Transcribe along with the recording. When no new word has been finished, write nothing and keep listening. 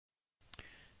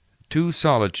Two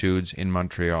Solitudes in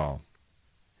Montreal.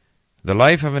 The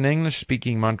life of an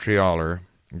English-speaking Montrealer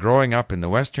growing up in the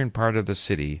western part of the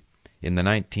city in the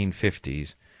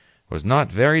 1950s was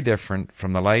not very different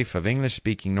from the life of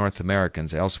English-speaking North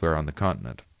Americans elsewhere on the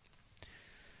continent.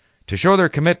 To show their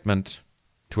commitment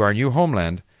to our new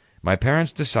homeland, my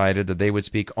parents decided that they would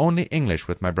speak only English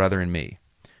with my brother and me.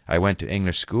 I went to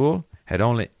English school, had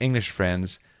only English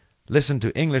friends, listened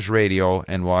to English radio,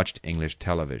 and watched English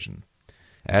television.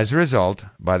 As a result,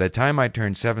 by the time I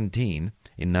turned 17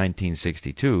 in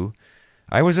 1962,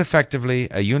 I was effectively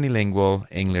a unilingual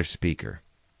English speaker.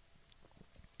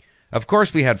 Of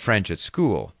course, we had French at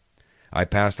school. I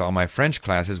passed all my French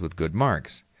classes with good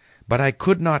marks, but I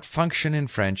could not function in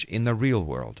French in the real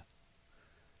world.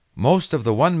 Most of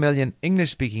the 1 million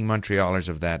English-speaking Montrealers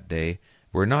of that day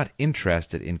were not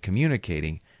interested in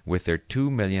communicating with their 2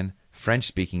 million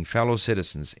French-speaking fellow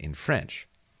citizens in French.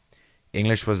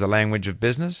 English was the language of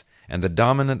business and the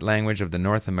dominant language of the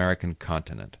North American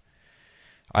continent.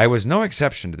 I was no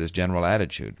exception to this general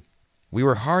attitude. We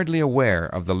were hardly aware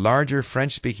of the larger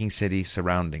French-speaking city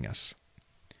surrounding us.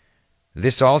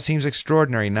 This all seems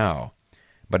extraordinary now,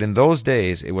 but in those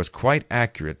days it was quite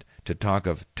accurate to talk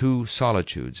of two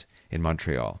solitudes in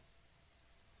Montreal.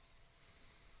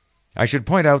 I should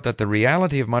point out that the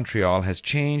reality of Montreal has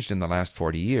changed in the last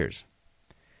 40 years.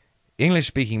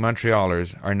 English-speaking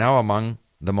Montrealers are now among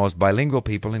the most bilingual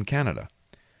people in Canada.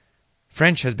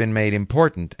 French has been made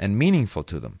important and meaningful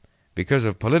to them because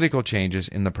of political changes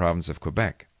in the province of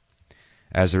Quebec.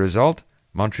 As a result,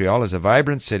 Montreal is a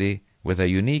vibrant city with a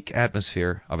unique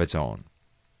atmosphere of its own.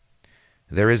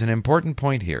 There is an important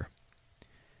point here.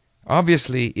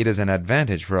 Obviously, it is an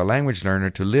advantage for a language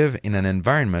learner to live in an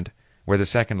environment where the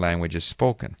second language is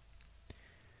spoken.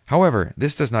 However,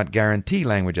 this does not guarantee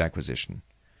language acquisition.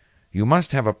 You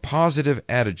must have a positive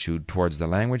attitude towards the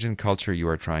language and culture you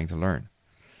are trying to learn.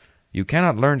 You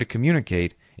cannot learn to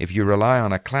communicate if you rely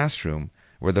on a classroom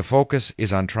where the focus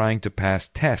is on trying to pass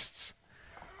tests.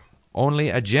 Only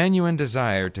a genuine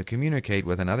desire to communicate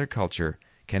with another culture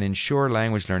can ensure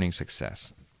language learning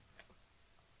success.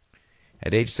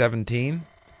 At age 17,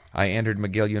 I entered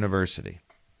McGill University.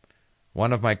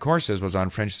 One of my courses was on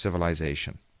French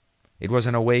civilization. It was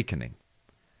an awakening.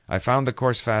 I found the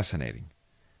course fascinating.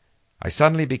 I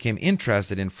suddenly became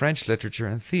interested in French literature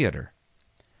and theater.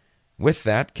 With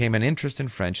that came an interest in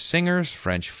French singers,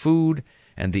 French food,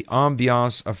 and the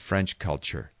ambiance of French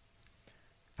culture.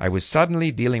 I was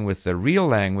suddenly dealing with the real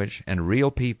language and real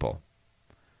people.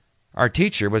 Our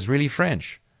teacher was really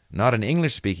French, not an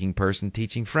English-speaking person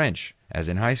teaching French, as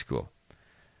in high school.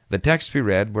 The texts we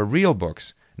read were real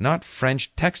books, not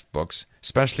French textbooks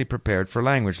specially prepared for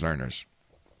language learners.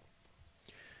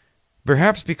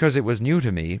 Perhaps because it was new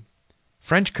to me,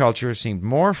 French culture seemed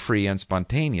more free and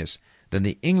spontaneous than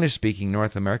the English-speaking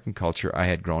North American culture I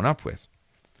had grown up with.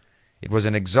 It was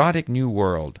an exotic new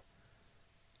world.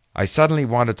 I suddenly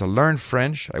wanted to learn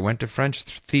French. I went to French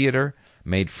theater,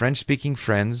 made French-speaking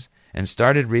friends, and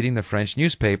started reading the French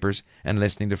newspapers and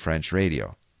listening to French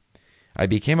radio. I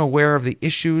became aware of the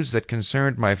issues that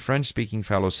concerned my French-speaking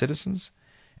fellow citizens,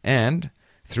 and,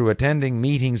 through attending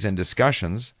meetings and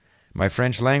discussions, my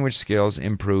French language skills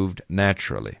improved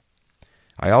naturally.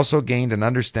 I also gained an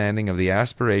understanding of the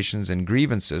aspirations and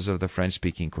grievances of the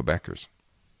French-speaking Quebecers.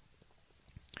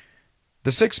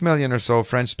 The 6 million or so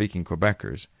French-speaking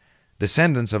Quebecers,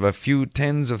 descendants of a few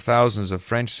tens of thousands of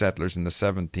French settlers in the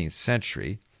 17th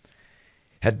century,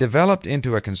 had developed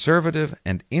into a conservative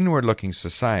and inward-looking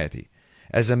society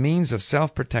as a means of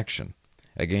self-protection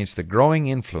against the growing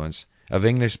influence of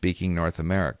English-speaking North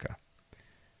America.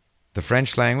 The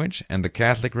French language and the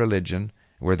Catholic religion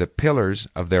were the pillars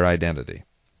of their identity.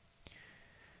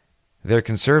 Their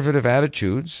conservative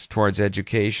attitudes towards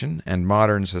education and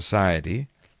modern society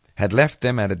had left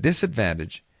them at a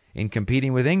disadvantage in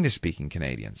competing with English-speaking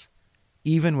Canadians,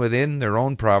 even within their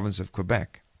own province of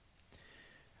Quebec.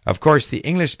 Of course, the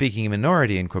English-speaking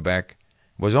minority in Quebec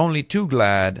was only too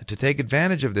glad to take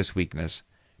advantage of this weakness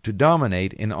to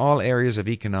dominate in all areas of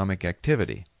economic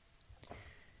activity.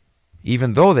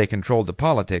 Even though they controlled the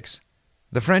politics,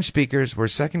 the French speakers were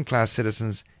second-class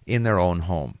citizens in their own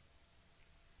home.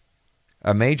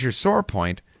 A major sore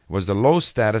point was the low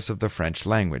status of the French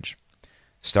language.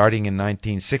 Starting in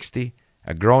 1960,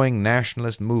 a growing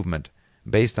nationalist movement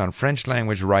based on French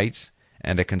language rights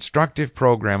and a constructive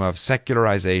program of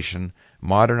secularization,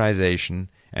 modernization,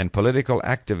 and political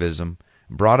activism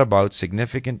brought about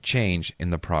significant change in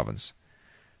the province.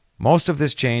 Most of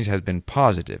this change has been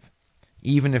positive,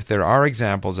 even if there are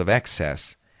examples of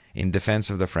excess in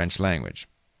defense of the French language.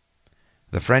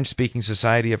 The French-speaking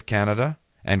Society of Canada,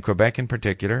 and Quebec in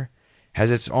particular,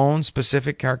 has its own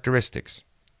specific characteristics.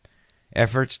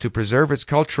 Efforts to preserve its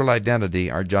cultural identity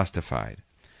are justified.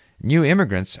 New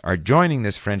immigrants are joining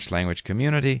this French language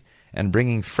community and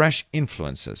bringing fresh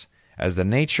influences as the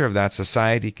nature of that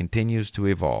society continues to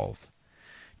evolve,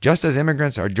 just as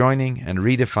immigrants are joining and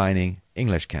redefining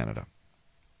English Canada.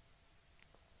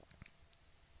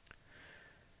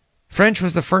 French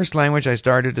was the first language I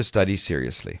started to study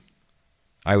seriously.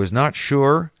 I was not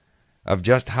sure of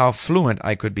just how fluent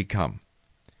I could become.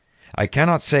 I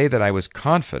cannot say that I was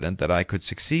confident that I could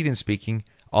succeed in speaking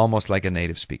almost like a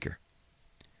native speaker.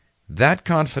 That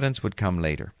confidence would come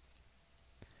later.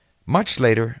 Much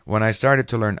later, when I started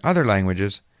to learn other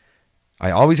languages,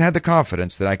 I always had the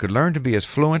confidence that I could learn to be as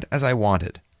fluent as I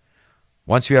wanted.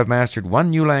 Once you have mastered one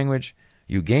new language,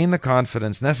 you gain the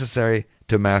confidence necessary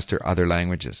to master other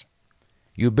languages.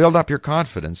 You build up your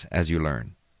confidence as you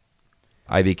learn.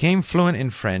 I became fluent in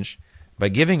French by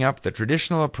giving up the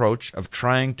traditional approach of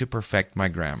trying to perfect my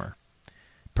grammar.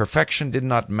 Perfection did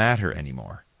not matter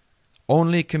anymore.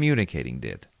 Only communicating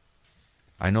did.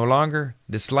 I no longer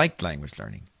disliked language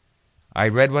learning. I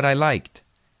read what I liked,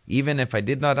 even if I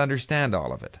did not understand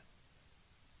all of it.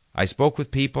 I spoke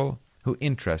with people who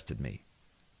interested me,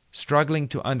 struggling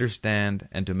to understand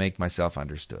and to make myself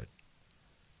understood.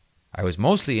 I was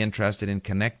mostly interested in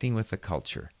connecting with the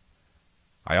culture.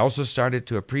 I also started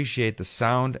to appreciate the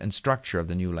sound and structure of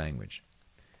the new language.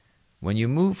 When you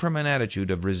move from an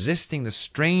attitude of resisting the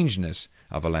strangeness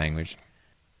of a language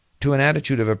to an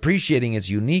attitude of appreciating its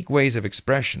unique ways of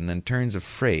expression and turns of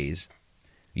phrase,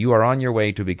 you are on your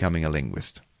way to becoming a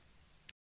linguist.